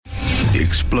The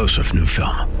explosive new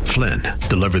film, Flynn,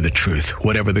 deliver the truth,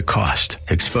 whatever the cost,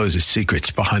 exposes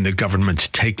secrets behind the government's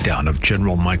takedown of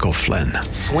General Michael Flynn.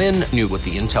 Flynn knew what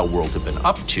the intel world had been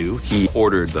up to. He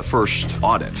ordered the first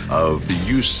audit of the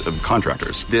use of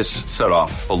contractors. This set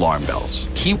off alarm bells.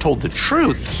 He told the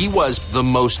truth. He was the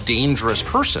most dangerous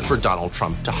person for Donald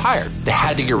Trump to hire. They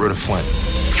had to get rid of Flynn.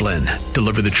 Flynn,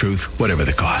 deliver the truth, whatever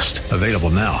the cost. Available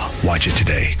now. Watch it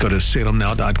today. Go to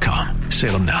salemnow.com.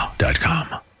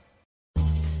 salemnow.com.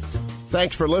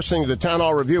 Thanks for listening to the Town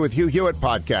Hall Review with Hugh Hewitt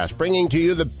podcast, bringing to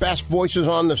you the best voices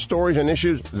on the stories and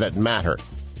issues that matter.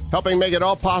 Helping make it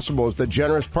all possible is the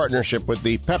generous partnership with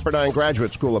the Pepperdine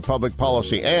Graduate School of Public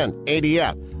Policy and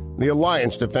ADF, the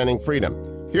Alliance Defending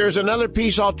Freedom. Here's another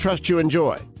piece I'll trust you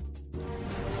enjoy.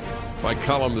 My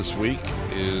column this week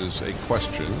is a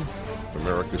question. If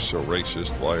America's so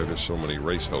racist, why are there so many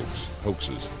race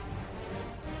hoaxes?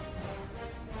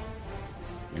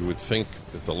 You would think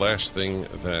that the last thing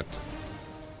that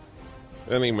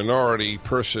any minority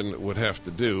person would have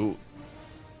to do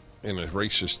in a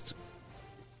racist,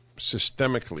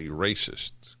 systemically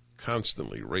racist,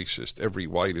 constantly racist, every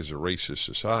white is a racist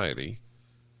society,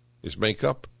 is make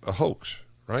up a hoax,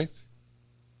 right?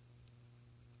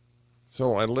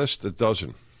 So I list a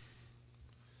dozen.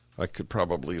 I could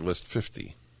probably list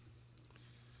 50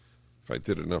 if I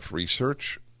did enough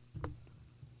research.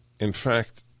 In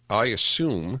fact, I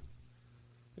assume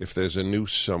if there's a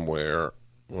noose somewhere,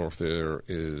 or if there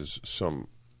is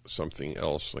something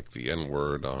else like the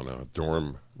N-word on a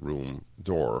dorm room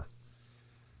door,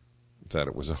 that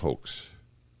it was a hoax.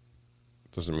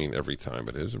 Doesn't mean every time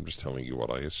it is. I'm just telling you what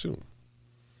I assume.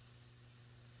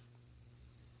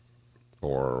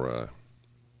 Or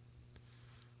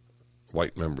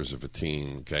white members of a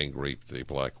team gang raped a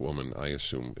black woman. I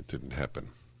assume it didn't happen.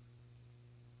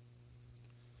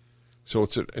 So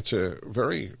it's a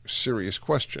very serious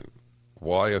question.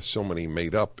 Why are so many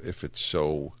made up if it's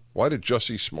so... Why did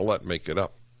Jussie Smollett make it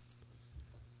up?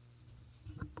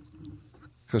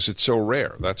 Because it's so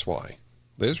rare, that's why.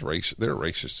 There are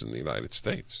racists in the United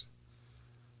States.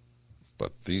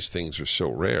 But these things are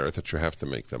so rare that you have to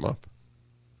make them up.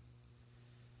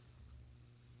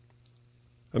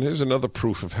 And here's another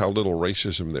proof of how little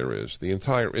racism there is. The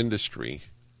entire industry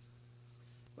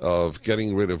of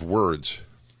getting rid of words.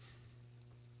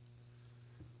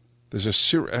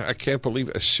 There's I can't believe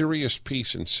a serious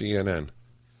piece in CNN.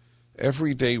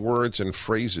 Everyday words and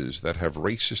phrases that have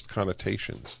racist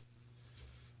connotations.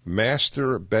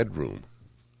 Master bedroom.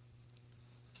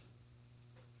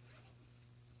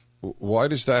 Why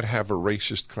does that have a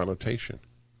racist connotation?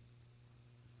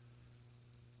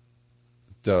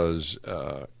 Does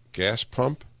gas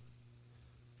pump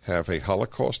have a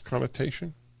Holocaust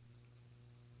connotation?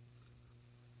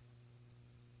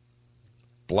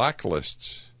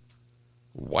 Blacklists.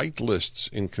 White lists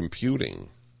in computing,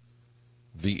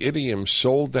 the idiom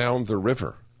sold down the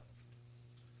river.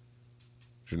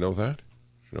 Did you know that?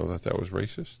 Did you know that was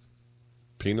racist?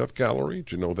 Peanut gallery,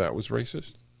 did you know that was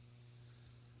racist?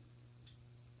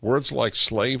 Words like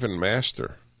slave and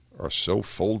master are so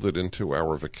folded into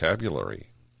our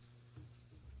vocabulary.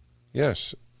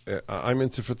 Yes, I'm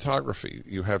into photography.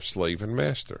 You have slave and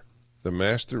master. The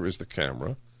master is the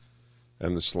camera.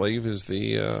 And the slave is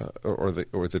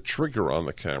the trigger on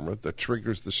the camera that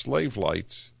triggers the slave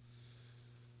lights.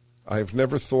 I've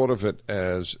never thought of it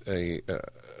as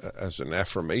an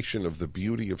affirmation of the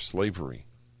beauty of slavery.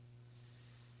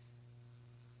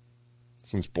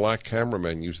 Since black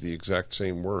cameramen use the exact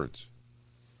same words.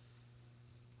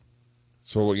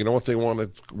 So you know what they want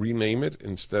to rename it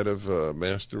instead of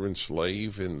master and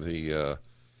slave in the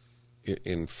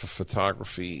in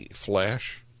photography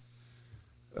flash?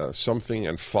 Something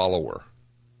and follower,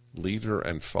 leader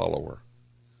and follower.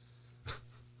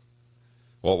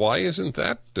 Well, why isn't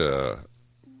that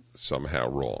somehow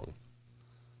wrong?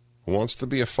 Who wants to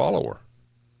be a follower?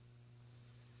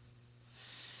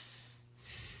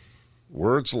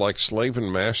 Words like slave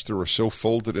and master are so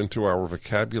folded into our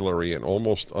vocabulary and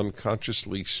almost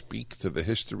unconsciously speak to the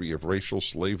history of racial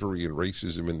slavery and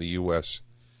racism in the U.S.,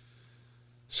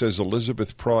 says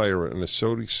Elizabeth Pryor, an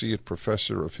associate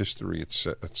professor of history at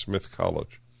Smith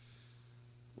College.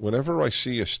 Whenever I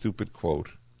see a stupid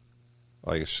quote,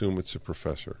 I assume it's a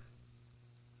professor.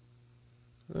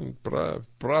 And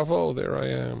bravo, there I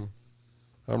am.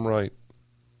 I'm right.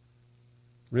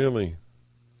 Really.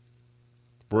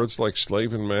 Words like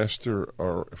slave and master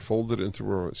are folded into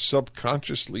or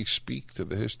subconsciously speak to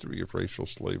the history of racial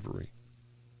slavery.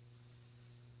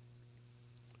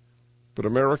 But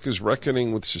America's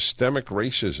reckoning with systemic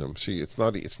racism. See, it's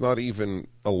not even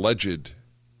alleged.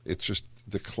 It's just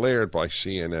declared by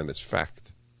CNN as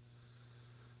fact.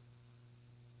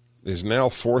 is now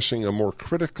forcing a more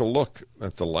critical look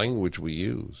at the language we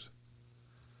use.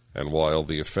 And while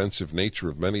the offensive nature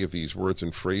of many of these words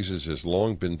and phrases has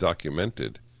long been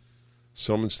documented,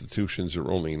 some institutions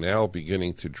are only now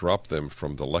beginning to drop them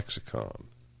from the lexicon.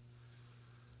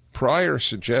 Prager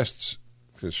suggests,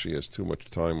 because she has too much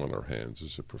time on her hands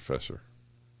as a professor,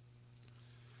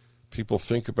 people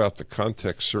think about the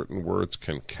context certain words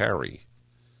can carry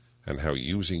and how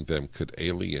using them could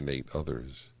alienate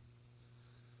others.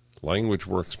 Language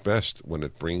works best when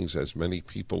it brings as many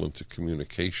people into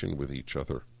communication with each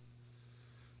other.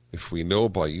 If we know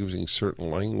by using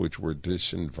certain language we're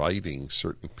disinviting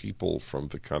certain people from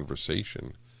the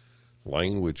conversation,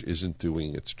 language isn't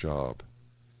doing its job.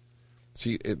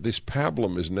 See, this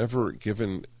pablum is never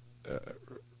given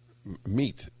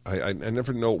meat. I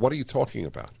never know, what are you talking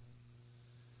about?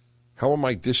 How am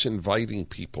I disinviting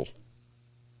people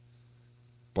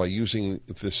by using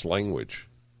this language?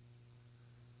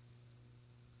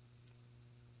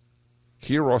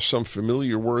 Here are some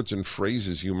familiar words and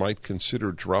phrases you might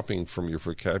consider dropping from your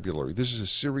vocabulary. This is a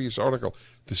serious article.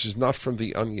 This is not from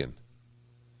The Onion.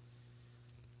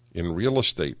 In real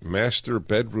estate, master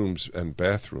bedrooms and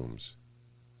bathrooms.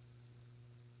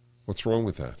 What's wrong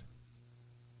with that?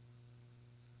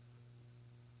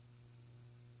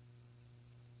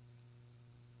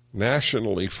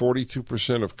 Nationally,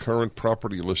 42% of current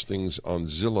property listings on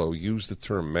Zillow use the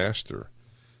term master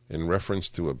in reference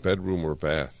to a bedroom or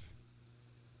bath.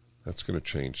 That's going to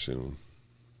change soon.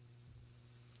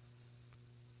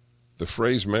 The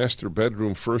phrase master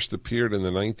bedroom first appeared in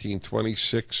the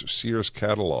 1926 Sears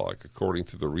catalog, according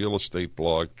to the real estate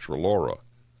blog Trelora.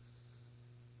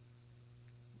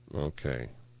 Okay.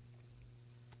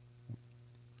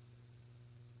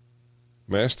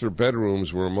 Master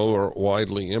bedrooms were more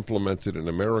widely implemented in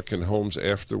American homes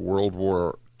after World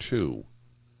War II,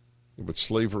 but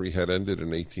slavery had ended in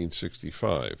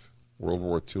 1865. World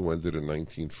War II ended in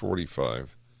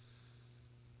 1945,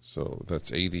 so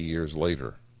that's 80 years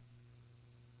later.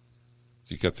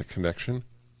 Do you get the connection?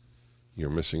 You're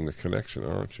missing the connection,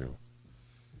 aren't you?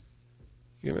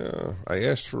 You know, I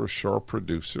asked for a sharp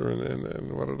producer, and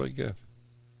then what did I get?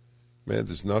 Man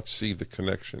does not see the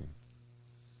connection.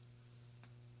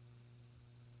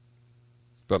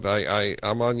 But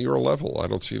I'm on your level. I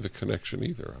don't see the connection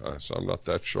either, so I'm not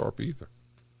that sharp either.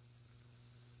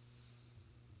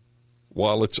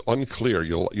 While it's unclear,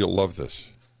 you'll love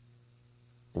this.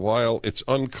 While it's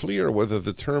unclear whether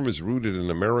the term is rooted in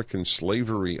American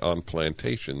slavery on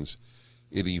plantations,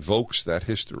 it evokes that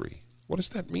history. What does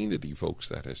that mean, it evokes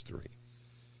that history?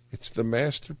 It's the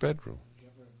master bedroom. Did you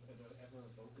ever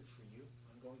evoke it for you?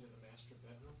 I'm going to the master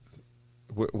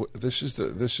bedroom.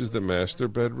 This is the master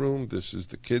bedroom. This is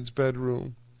the kids'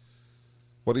 bedroom.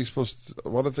 What are you supposed to,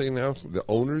 what are they now? The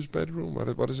owner's bedroom?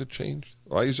 What does it change?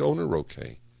 Why is owner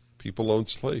okay? People own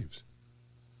slaves.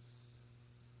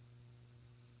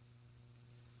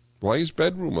 Why is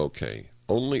bedroom okay?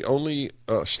 Only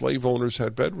slave owners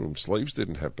had bedrooms. Slaves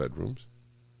didn't have bedrooms.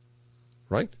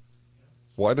 Right?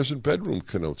 Why doesn't bedroom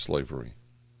connote slavery?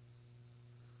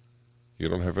 You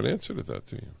don't have an answer to that,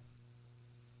 do you?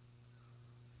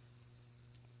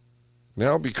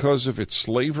 Now, because of its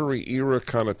slavery-era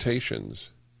connotations,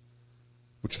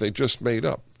 which they just made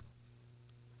up,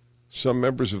 some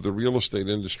members of the real estate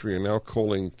industry are now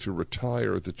calling to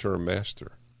retire the term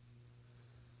master.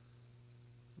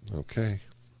 Okay.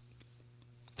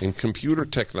 In computer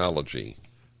technology,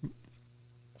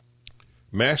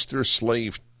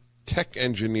 master-slave tech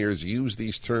engineers use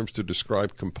these terms to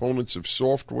describe components of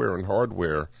software and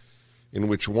hardware in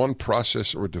which one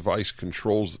process or device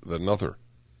controls another.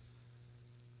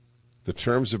 The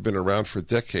terms have been around for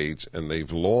decades, and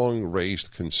they've long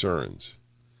raised concerns.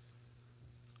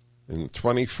 In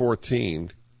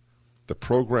 2014, the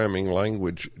programming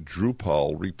language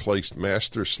Drupal replaced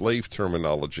master-slave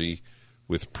terminology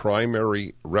with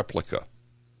primary replica.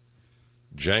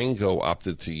 Django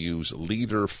opted to use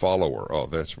leader-follower. Oh,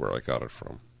 that's where I got it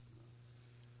from.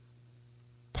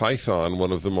 Python,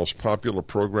 one of the most popular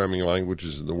programming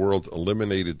languages in the world,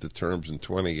 eliminated the terms in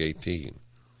 2018.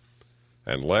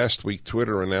 And last week,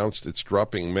 Twitter announced it's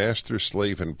dropping master,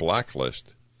 slave, and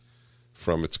blacklist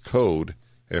from its code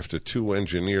after two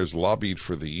engineers lobbied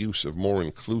for the use of more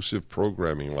inclusive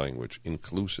programming language.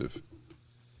 Inclusive.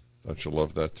 Don't you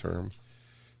love that term?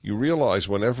 You realize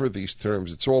whenever these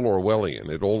terms, it's all Orwellian.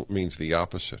 It all means the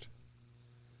opposite.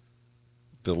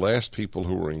 The last people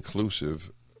who are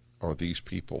inclusive are these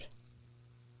people.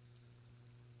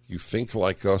 You think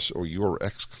like us or you're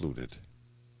excluded.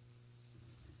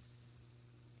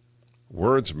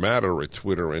 Words matter, a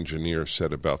Twitter engineer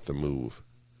said about the move.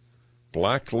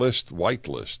 Blacklist,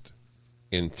 whitelist.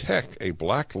 In tech, a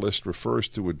blacklist refers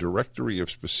to a directory of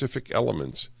specific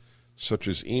elements, such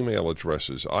as email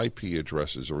addresses, IP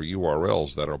addresses, or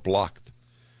URLs that are blocked.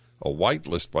 A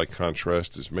whitelist, by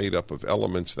contrast, is made up of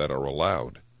elements that are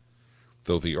allowed.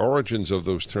 Though the origins of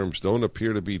those terms don't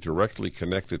appear to be directly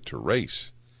connected to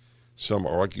race, some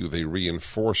argue they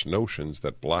reinforce notions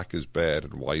that black is bad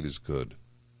and white is good.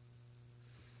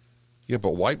 Yeah,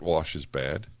 but whitewash is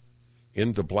bad.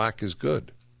 In the black is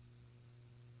good.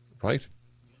 Right?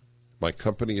 My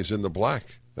company is in the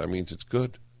black. That means it's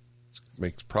good. It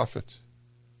makes profits.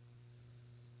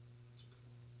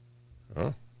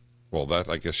 Huh? Well, that,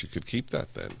 I guess you could keep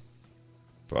that then.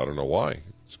 But I don't know why.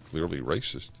 It's clearly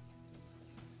racist.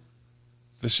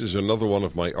 This is another one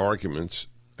of my arguments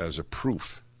as a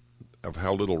proof of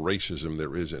how little racism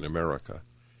there is in America.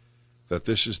 That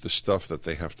this is the stuff that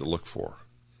they have to look for.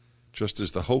 Just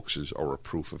as the hoaxes are a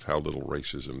proof of how little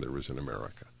racism there is in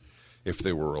America. If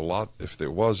there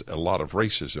was a lot of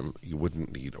racism, you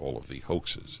wouldn't need all of the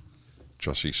hoaxes.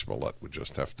 Jussie Smollett would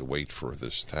just have to wait for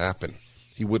this to happen.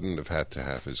 He wouldn't have had to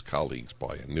have his colleagues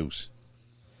buy a noose.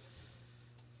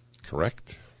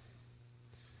 Correct?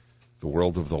 The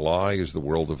world of the lie is the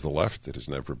world of the left. It has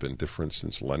never been different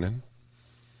since Lenin.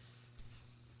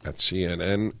 At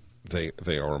CNN,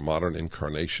 they are a modern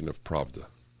incarnation of Pravda.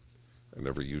 I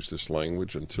never used this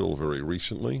language until very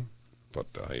recently. But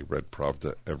I read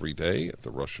Pravda every day at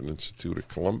the Russian Institute at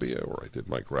Columbia, where I did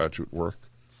my graduate work.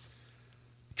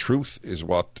 Truth is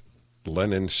what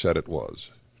Lenin said it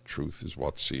was. Truth is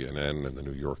what CNN and the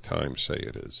New York Times say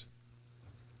it is.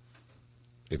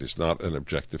 It is not an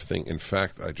objective thing. In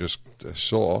fact, I just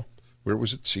saw, where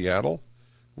was it, Seattle,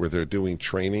 where they're doing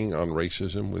training on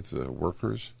racism with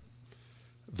workers.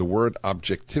 The word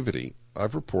objectivity,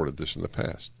 I've reported this in the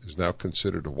past, is now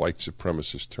considered a white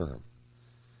supremacist term.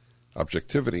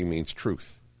 Objectivity means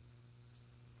truth.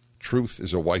 Truth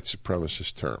is a white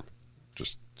supremacist term,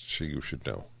 just so you should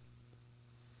know.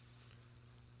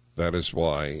 That is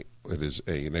why it is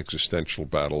an existential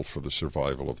battle for the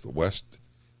survival of the West.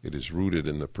 It is rooted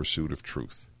in the pursuit of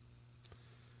truth.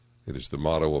 It is the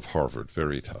motto of Harvard,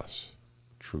 Veritas,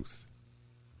 truth.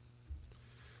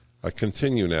 I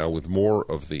continue now with more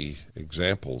of the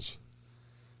examples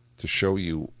to show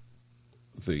you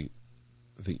the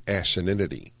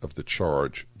asininity of the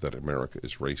charge that America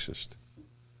is racist.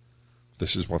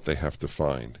 This is what they have to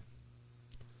find.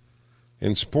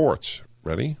 In sports,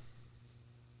 ready?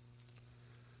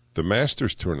 The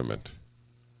Masters tournament,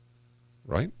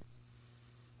 right?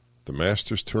 The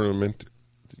Masters tournament,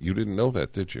 you didn't know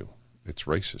that, did you? It's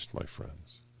racist, my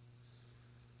friends.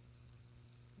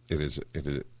 It is.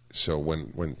 So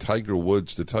when Tiger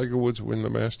Woods, did Tiger Woods win the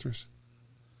Masters?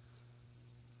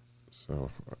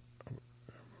 So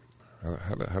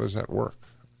how does that work?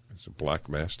 It's a black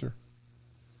master?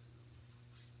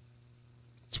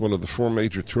 It's one of the four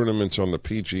major tournaments on the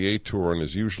PGA Tour and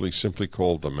is usually simply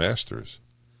called the Masters.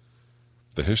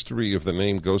 The history of the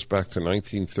name goes back to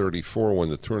 1934 when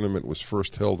the tournament was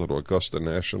first held at Augusta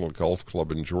National Golf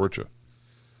Club in Georgia.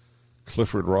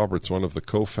 Clifford Roberts, one of the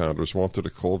co-founders, wanted to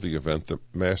call the event the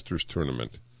Masters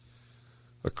Tournament,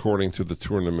 according to the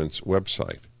tournament's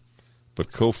website.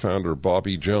 But co-founder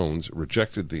Bobby Jones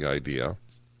rejected the idea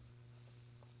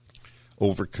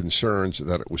over concerns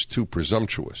that it was too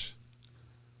presumptuous.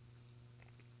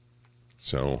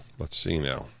 So, let's see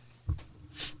now.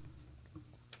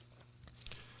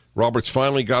 Roberts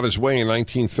finally got his way in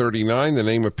 1939. The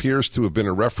name appears to have been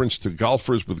a reference to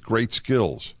golfers with great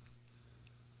skills.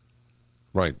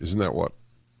 Right, isn't that what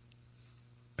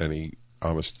any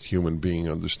honest human being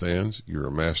understands? You're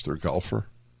a master golfer.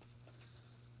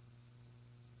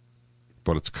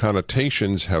 But its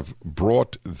connotations have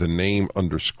brought the name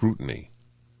under scrutiny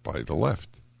by the left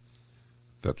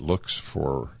that looks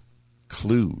for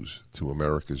clues to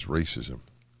America's racism.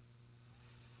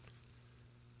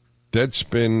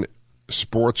 Deadspin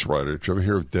sports writer. Did you ever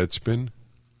hear of Deadspin?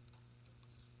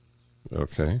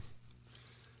 Okay.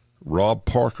 Rob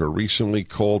Parker recently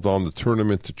called on the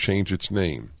tournament to change its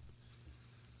name.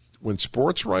 When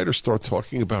sports writers start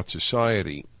talking about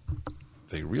society,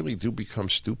 they really do become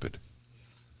stupid.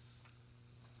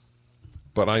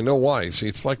 But I know why. See,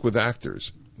 it's like with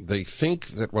actors. They think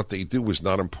that what they do is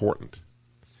not important.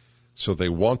 So they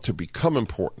want to become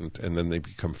important, and then they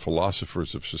become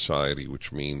philosophers of society,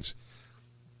 which means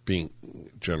being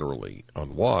generally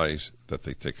unwise, that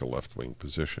they take a left-wing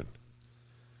position.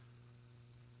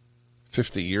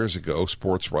 50 years ago,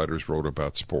 sports writers wrote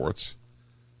about sports.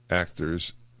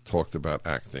 Actors talked about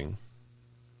acting.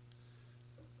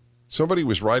 Somebody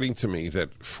was writing to me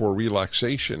that for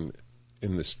relaxation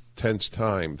in this tense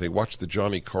time, they watch the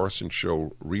Johnny Carson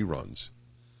show reruns.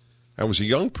 I was a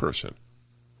young person.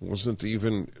 Wasn't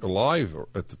even alive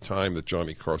at the time that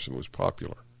Johnny Carson was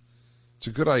popular. It's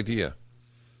a good idea.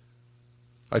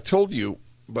 I told you,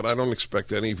 but I don't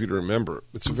expect any of you to remember.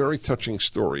 It's a very touching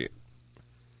story.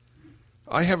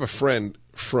 I have a friend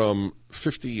from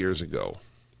 50 years ago.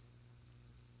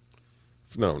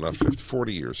 No, not 50,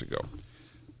 40 years ago.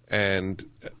 And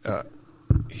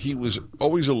he was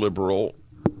always a liberal,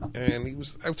 and he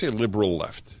was, I would say, a liberal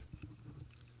left.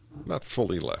 Not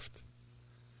fully left.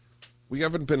 We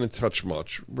haven't been in touch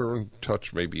much. We're in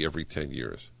touch maybe every 10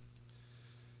 years.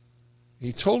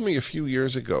 He told me a few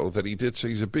years ago that he did, so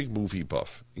he's a big movie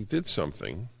buff. He did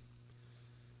something.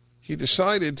 He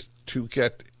decided to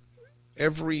get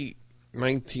every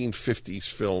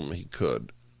 1950s film he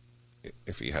could.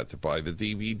 If he had to buy the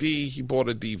DVD, he bought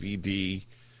a DVD,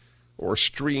 or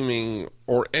streaming,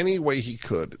 or any way he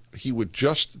could. He would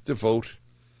just devote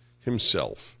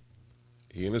himself,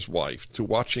 he and his wife, to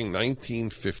watching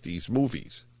 1950s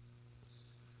movies.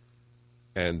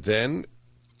 And then,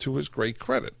 to his great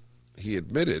credit, he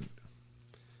admitted,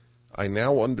 I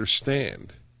now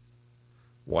understand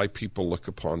why people look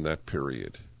upon that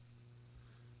period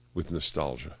with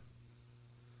nostalgia.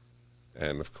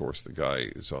 And, of course, the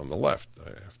guy is on the left, I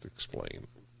have to explain.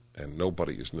 And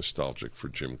nobody is nostalgic for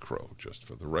Jim Crow, just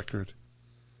for the record.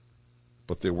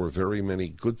 But there were very many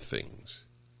good things.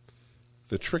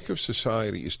 The trick of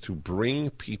society is to bring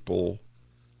people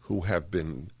who have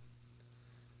been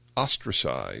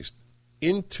ostracized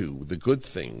into the good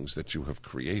things that you have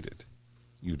created.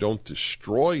 You don't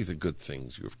destroy the good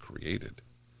things you have created,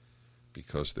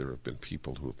 because there have been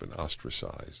people who have been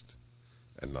ostracized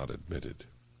and not admitted.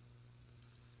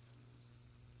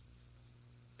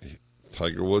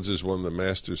 Tiger Woods has won the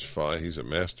Masters 5. He's a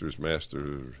Masters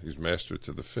master. He's master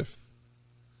to the 5th.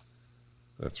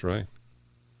 That's right.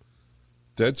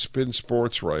 Deadspin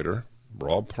sports writer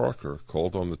Rob Parker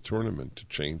called on the tournament to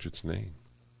change its name.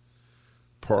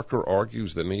 Parker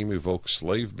argues the name evokes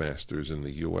slave masters in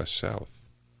the U.S. South,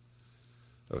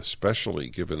 especially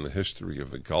given the history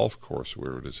of the golf course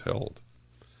where it is held.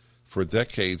 For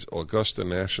decades, Augusta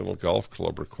National Golf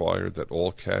Club required that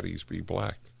all caddies be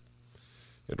black.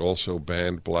 It also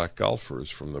banned black golfers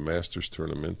from the Masters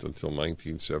tournament until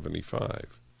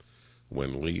 1975,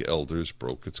 when Lee Elders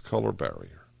broke its color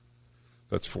barrier.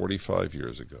 That's 45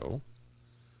 years ago.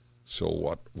 So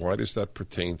what? Why does that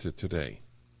pertain to today?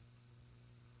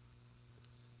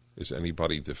 Is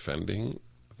anybody defending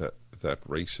that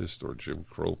racist or Jim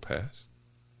Crow past?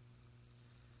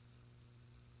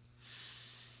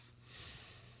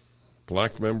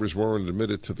 Black members weren't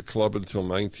admitted to the club until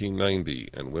 1990,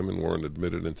 and women weren't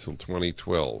admitted until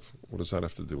 2012. What does that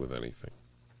have to do with anything?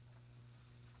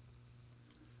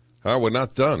 We're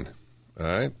not done. All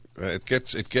right, it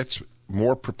gets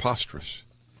more preposterous,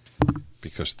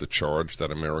 because the charge that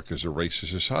America is a racist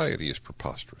society is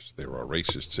preposterous. There are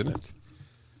racists in it.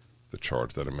 The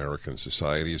charge that American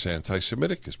society is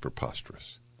anti-Semitic is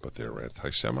preposterous, but there are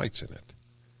anti-Semites in it.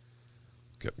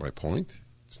 Get my point?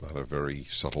 It's not a very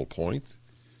subtle point.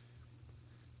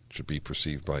 It should be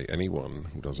perceived by anyone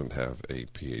who doesn't have a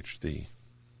PhD.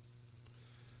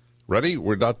 Ready?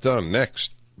 We're not done.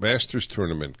 Next, Masters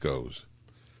tournament goes.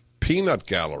 Peanut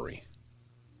gallery.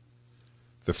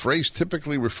 The phrase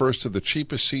typically refers to the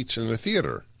cheapest seats in the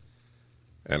theater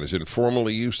and is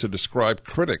informally used to describe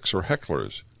critics or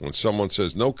hecklers. When someone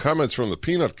says no comments from the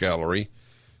peanut gallery,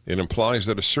 it implies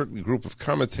that a certain group of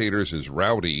commentators is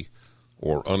rowdy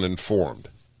or uninformed.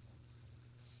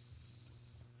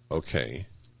 Okay,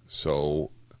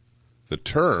 so the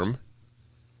term...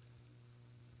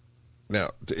 Now,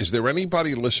 is there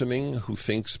anybody listening who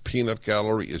thinks peanut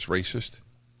gallery is racist?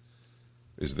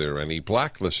 Is there any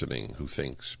black listening who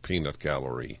thinks peanut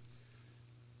gallery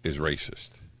is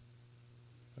racist?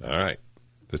 All right.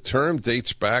 The term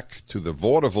dates back to the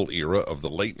vaudeville era of the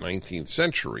late 19th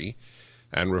century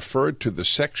and referred to the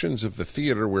sections of the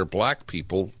theater where black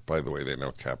people, by the way, they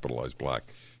now capitalize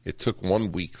black. It took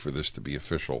 1 week for this to be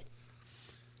official.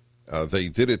 They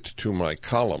did it to my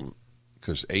column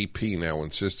because AP now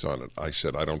insists on it. I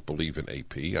said, I don't believe in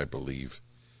AP. I believe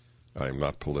I'm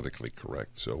not politically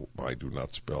correct, so I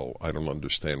don't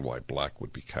understand why black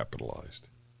would be capitalized.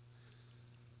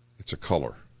 It's a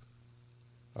color.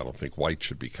 I don't think white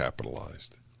should be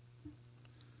capitalized.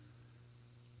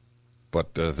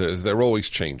 But they're always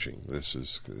changing. This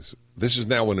is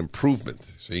now an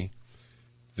improvement, see?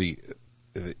 The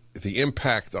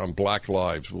impact on black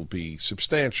lives will be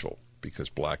substantial because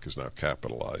black is now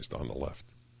capitalized on the left.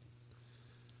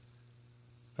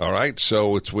 All right,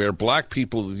 so it's where black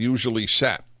people usually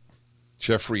sat.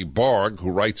 Jeffrey Barg,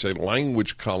 who writes a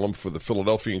language column for the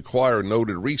Philadelphia Inquirer,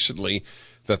 noted recently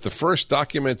that the first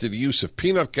documented use of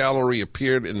peanut gallery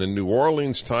appeared in the New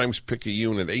Orleans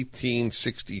Times-Picayune in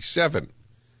 1867.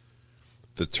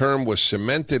 The term was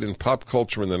cemented in pop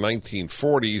culture in the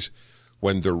 1940s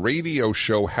when the radio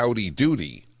show Howdy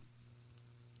Doody.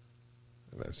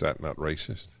 Is that not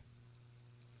racist?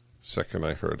 The second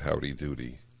I heard Howdy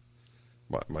Doody,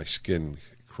 my skin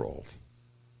crawled.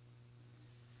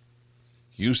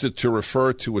 Used it to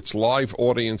refer to its live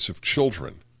audience of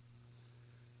children.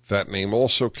 That name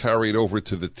also carried over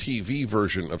to the TV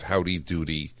version of Howdy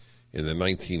Doody in the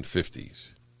 1950s.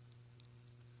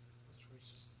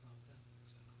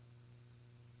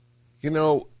 You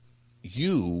know,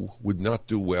 you would not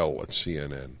do well at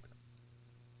CNN.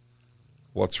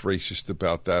 What's racist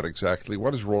about that exactly?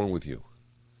 What is wrong with you?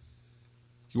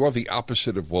 You are the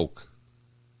opposite of woke.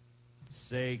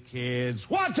 Say, kids,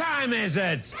 what time is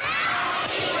it?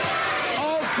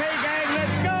 Okay, gang,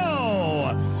 let's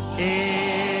go.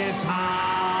 It's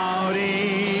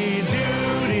Howdy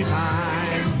Doody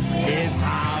time. It's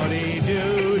Howdy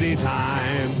Doody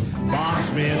time. Bob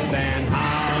Smith and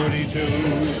Howdy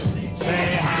too.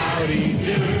 Say howdy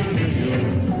do.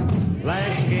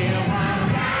 Let's give a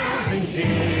rousing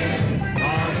cheer.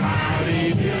 'Cause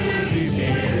Howdy Doody's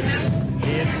here.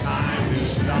 It's time to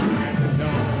start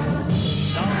the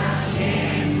show.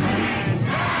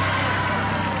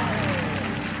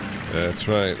 That's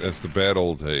right. That's the bad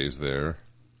old days there.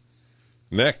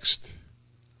 Next,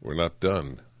 we're not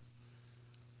done.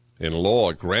 In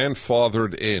law,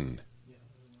 grandfathered in.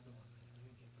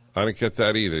 I didn't get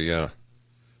that either, yeah.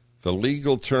 The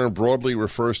legal term broadly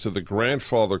refers to the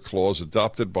grandfather clause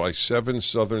adopted by 7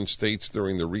 southern states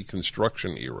during the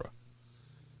Reconstruction era.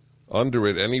 Under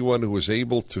it, anyone who was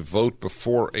able to vote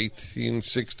before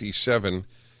 1867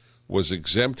 was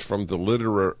exempt from the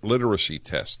literacy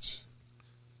tests,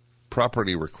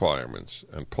 property requirements,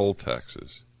 and poll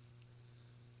taxes.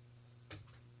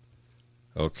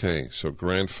 Okay, so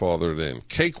grandfathered in.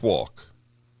 Cakewalk.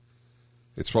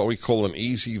 It's what we call an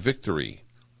easy victory.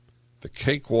 The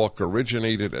cakewalk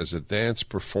originated as a dance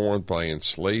performed by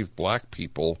enslaved black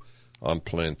people on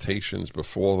plantations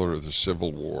before the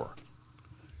Civil War.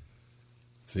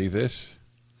 See this?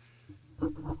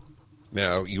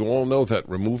 Now, you all know that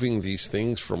removing these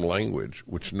things from language,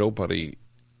 which nobody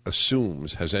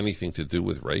assumes has anything to do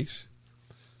with race,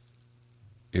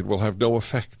 it will have no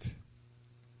effect.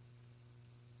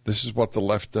 This is what the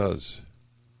left does.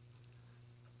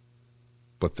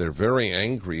 But they're very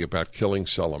angry about killing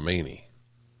Soleimani.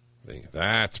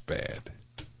 That's bad.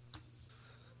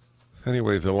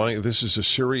 Anyway, this is a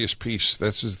serious piece.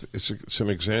 It's an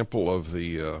example of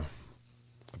the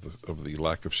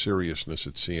lack of seriousness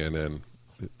at CNN.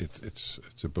 It's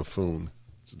a buffoon.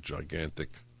 It's a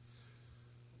gigantic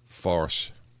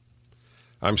farce.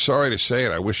 I'm sorry to say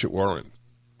it. I wish it weren't.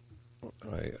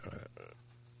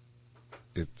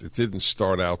 It didn't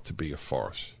start out to be a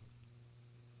farce.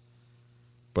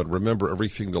 But remember,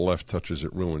 everything the left touches,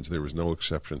 it ruins. There was no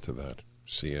exception to that.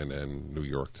 CNN, New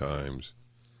York Times.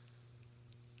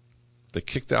 They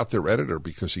kicked out their editor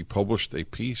because he published a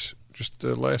piece just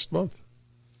last month.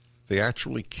 They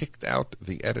actually kicked out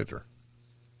the editor.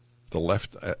 The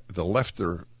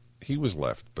lefter, he was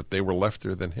left, but they were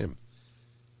lefter than him.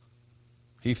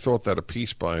 He thought that a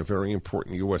piece by a very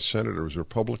important U.S. senator who's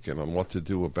Republican on what to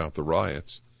do about the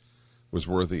riots was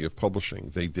worthy of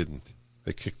publishing. They didn't.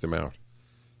 They kicked him out.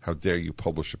 How dare you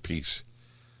publish a piece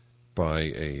by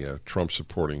a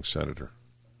Trump-supporting senator?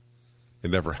 It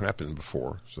never happened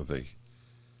before, so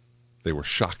they were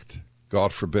shocked.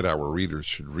 God forbid our readers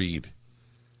should read.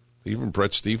 Even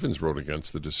Bret Stephens wrote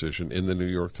against the decision in the New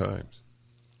York Times.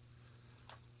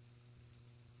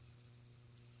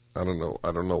 I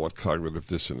don't know what cognitive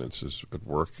dissonance is at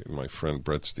work in my friend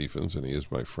Bret Stephens, and he is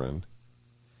my friend.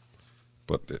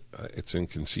 But it's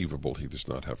inconceivable he does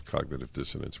not have cognitive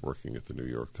dissonance working at the New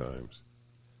York Times.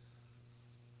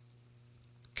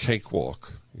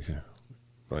 Cakewalk. Yeah,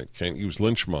 right. Can't use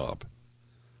lynch mob.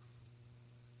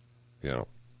 Yeah.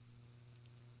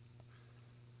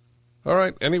 All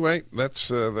right. Anyway,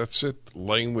 that's it.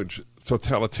 Language.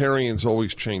 Totalitarians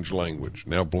always change language.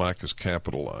 Now black is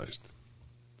capitalized.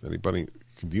 Anybody?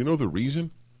 Do you know the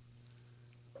reason?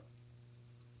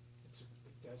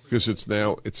 Because it's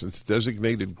a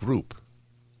designated group.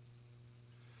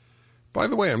 By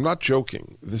the way, I'm not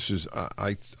joking. This is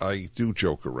I do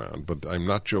joke around, but I'm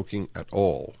not joking at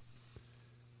all.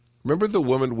 Remember the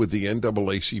woman with the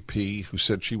NAACP who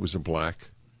said she was a black?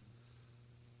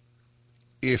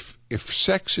 If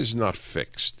sex is not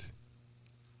fixed,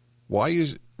 why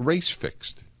is race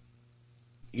fixed?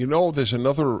 You know, there's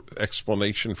another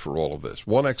explanation for all of this.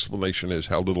 One explanation is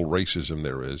how little racism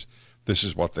there is. This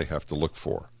is what they have to look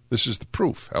for. This is the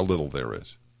proof how little there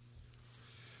is.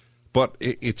 But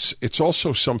it's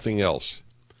also something else.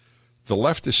 The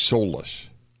left is soulless.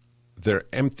 They're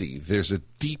empty. There's a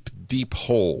deep, deep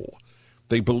hole.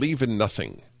 They believe in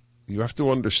nothing. You have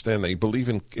to understand they believe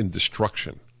in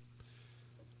destruction.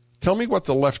 Tell me what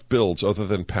the left builds other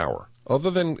than power.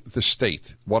 Other than the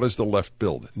state, what does the left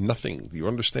build? Nothing. Do you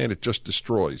understand? It just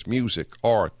destroys music,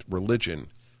 art, religion,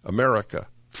 America,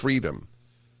 freedom,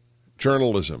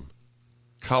 journalism,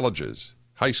 colleges,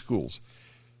 high schools.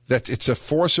 It's a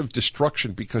force of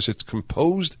destruction because it's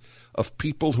composed of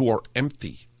people who are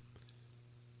empty.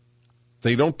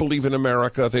 They don't believe in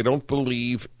America. They don't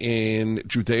believe in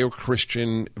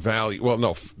Judeo-Christian value. Well,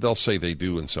 no, they'll say they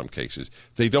do in some cases.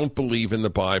 They don't believe in the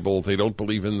Bible. They don't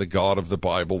believe in the God of the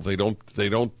Bible.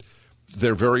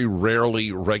 They're very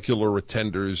rarely regular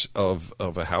attenders of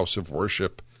a house of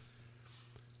worship.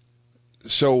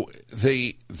 So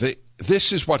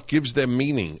this is what gives them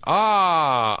meaning.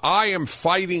 I am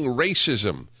fighting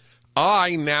racism.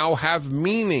 I now have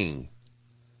meaning.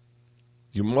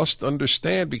 You must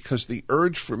understand, because the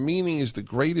urge for meaning is the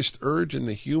greatest urge in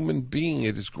the human being.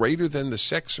 It is greater than the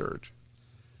sex urge.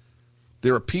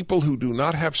 There are people who do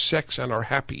not have sex and are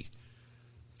happy.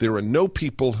 There are no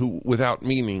people without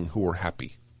meaning who are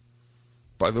happy.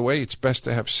 By the way, it's best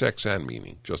to have sex and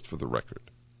meaning, just for the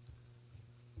record.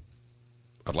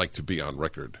 I'd like to be on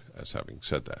record as having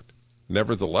said that.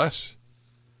 Nevertheless,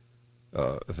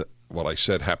 what I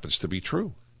said happens to be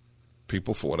true.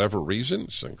 People, for whatever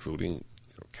reasons, including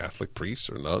Catholic priests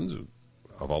or nuns, who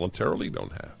voluntarily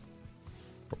don't have,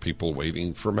 or people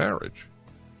waiting for marriage.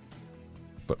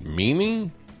 But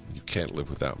meaning, you can't live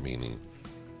without meaning.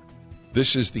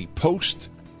 This is the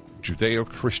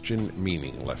post-Judeo-Christian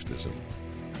meaning leftism.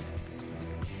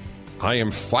 I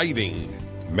am fighting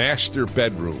master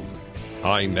bedroom.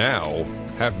 I now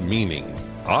have meaning.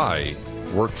 I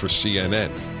work for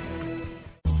CNN.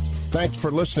 Thanks for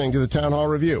listening to the Town Hall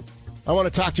Review. I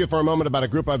want to talk to you for a moment about a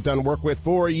group I've done work with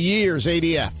for years,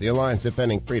 ADF, the Alliance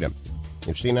Defending Freedom.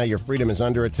 You've seen how your freedom is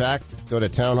under attack? Go to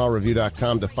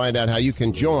townhallreview.com to find out how you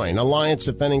can join Alliance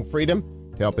Defending Freedom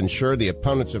to help ensure the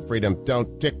opponents of freedom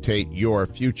don't dictate your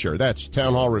future. That's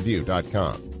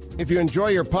townhallreview.com. If you enjoy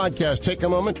your podcast, take a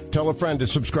moment, tell a friend to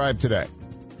subscribe today.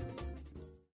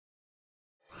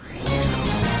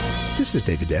 This is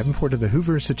David Davenport of the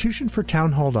Hoover Institution for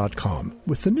Townhall.com.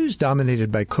 With the news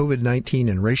dominated by COVID-19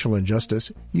 and racial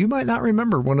injustice, you might not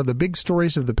remember one of the big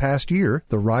stories of the past year,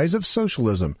 the rise of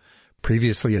socialism.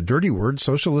 Previously a dirty word,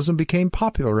 socialism became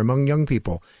popular among young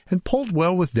people and polled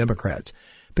well with Democrats.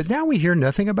 But now we hear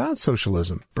nothing about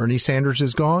socialism. Bernie Sanders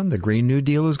is gone. The Green New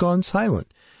Deal has gone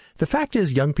silent. The fact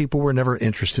is, young people were never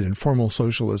interested in formal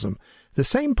socialism. The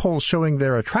same polls showing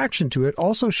their attraction to it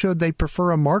also showed they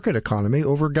prefer a market economy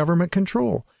over government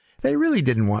control. They really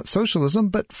didn't want socialism,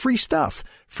 but free stuff,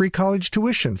 free college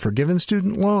tuition, forgiven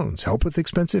student loans, help with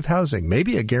expensive housing,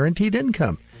 maybe a guaranteed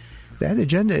income. That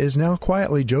agenda is now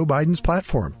quietly Joe Biden's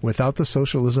platform, without the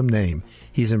socialism name.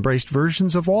 He's embraced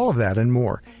versions of all of that and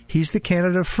more. He's the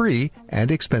candidate of free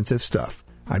and expensive stuff.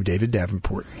 I'm David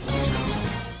Davenport.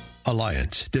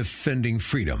 Alliance Defending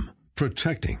Freedom,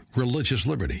 protecting religious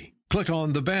liberty. Click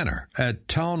on the banner at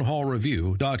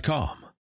townhallreview.com.